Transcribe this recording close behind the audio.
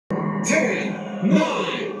10,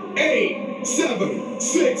 9, 8, 7,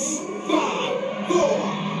 6, 5, 4,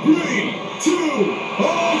 3, 2,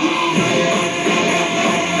 are you ready?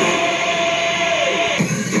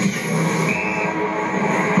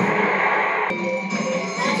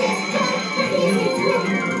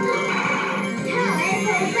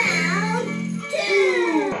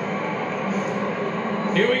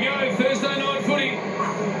 Here we go, Thursday night footy.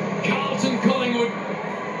 Carlton, Collingwood.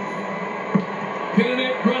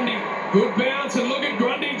 Pinnonet, Grundy. Good bounce, and look at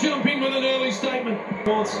Grundy jumping with an early statement.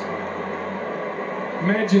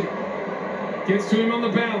 Imagine. Gets to him on the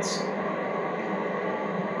bounce.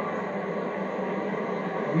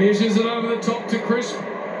 Measures it over the top to Crisp.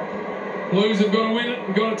 Blues have got to win it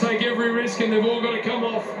and got to take every risk, and they've all got to come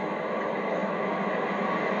off.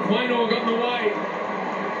 Quaynor got in the way.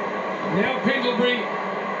 Now Pendlebury.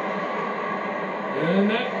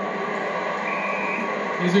 And that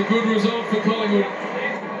is a good result for Collingwood.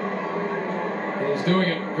 He's doing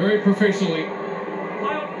it very professionally.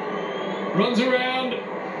 Runs around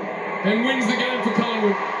and wins the game for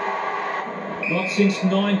Collingwood. Not since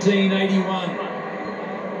 1981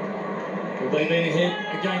 have they been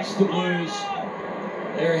ahead against the Blues.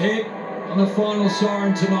 They're ahead on the final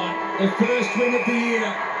siren tonight. Their first win of the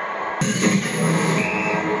year.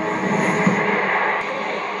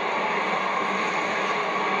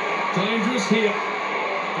 Dangerous here.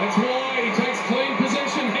 That's why he takes clean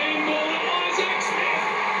possession. Handball to Isaac Smith.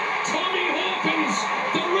 Tommy Hawkins.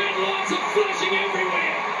 The red lights are flashing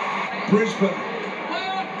everywhere. Brisbane.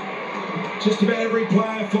 Just about every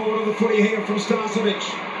player forward of the footy here from Starcevic.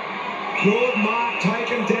 Good mark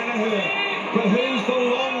taken, Danaher. But who's the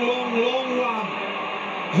long one?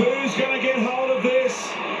 Who's going to get hold of this?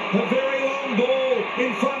 A very long ball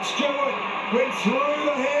in front. Stewart went through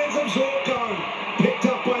the hands of Zorko. Picked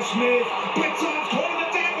up by Smith. Blitz off, caught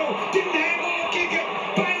the devil. Didn't handle or kick it.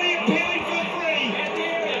 Bailey appealing for the free.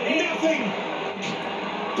 Nothing.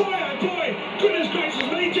 Boy, oh boy. Goodness gracious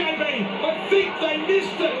me, JB. I think they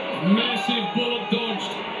missed it. Massive bullet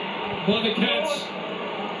dodged by the Cats.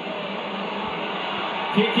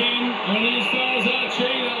 Kick in, only as far as Archie.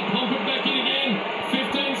 They'll pump it back in again.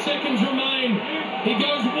 15 seconds remain. He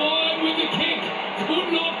goes wide with the kick.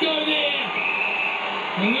 Could not go there.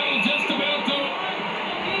 And that'll just about do it.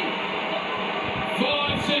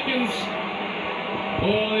 5 seconds.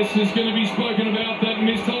 Oh, this is going to be spoken about, that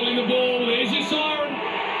missed holding the ball. There's your siren.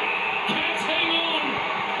 Cats hang on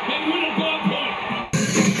and win it by a point.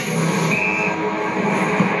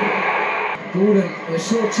 Gordon, the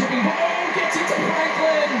short chipping ball gets it to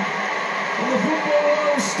Franklin. And the football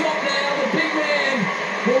will stop now. The big man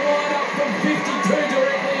will line up from 52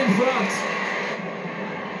 directly in front.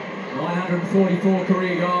 944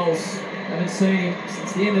 career goals. Haven't seen him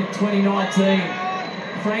since the end of 2019.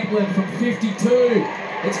 Franklin from 52.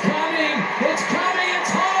 It's coming! It's coming!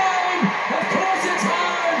 It's home! Of course it's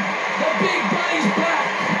home! The big buddy's back!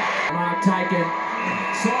 Mark taken.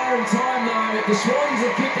 Siren time though. The Swans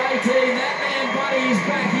have kicked 18. That man Buddy is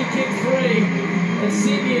back. He kicked 3. And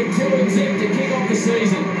Sydney at 2 exempt to kick off the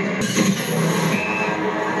season.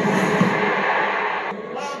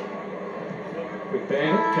 With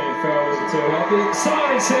Bandit, Ken Farrell isn't too happy.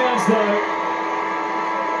 Siren sounds though.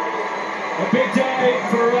 A big day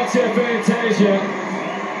for Roger Fantasia,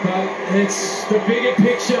 but it's the bigger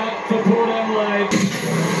picture for Port Adelaide.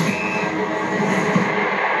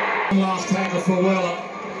 Last tackle for Weller,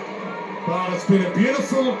 but it's been a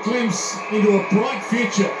beautiful glimpse into a bright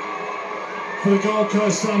future for the Gold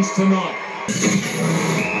Coast Suns tonight.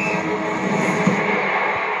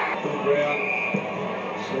 Bill Brown,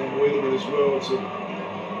 Sam Wheelerman as well. It's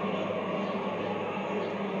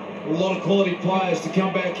a lot of quality players to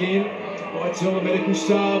come back in. Right till the medical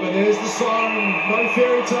staff, and there's the siren. No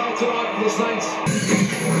fairy tale tonight for the Saints.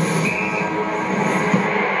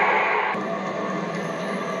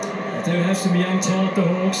 They do have some young talent, the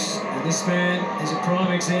Hawks, and this man is a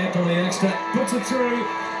prime example. The youngster puts it through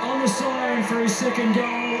on the siren for his second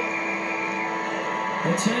goal.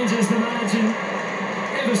 It changes the margin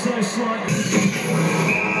ever so slightly.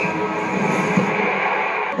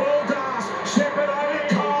 Ball dash. Shepherd over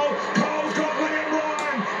to Cole. Cole's got Liam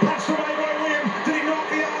Ryan. Punched away by Liam. Did he knock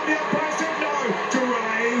the arm down? Post it? No.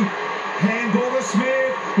 Duray. Handball to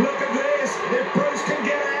Smith. Look at this. If Bruce can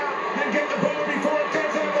get out and get the ball before it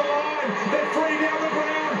goes over the line, they're free down the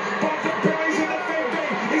ground. Bontempelli's in the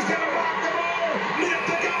 50. He's going to mark the ball. Minute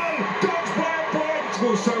to go. Dogs by a point.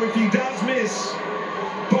 Well, so if he does miss,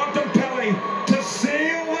 Bontempelli to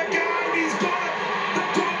seal the game. He's got it. The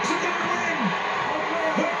Dogs are going to win.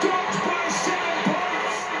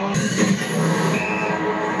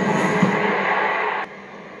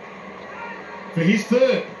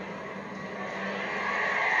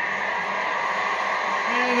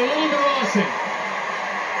 pressing.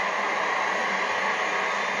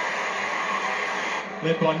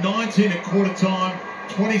 Led by 19 at quarter time,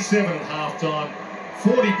 27 at half time,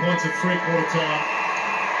 40 points at three-quarter time.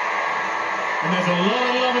 And there's a lot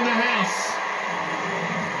of love in the house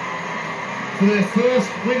for their first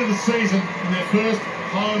win of the season and their first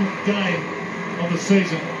home game of the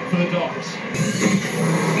season for the Dogs.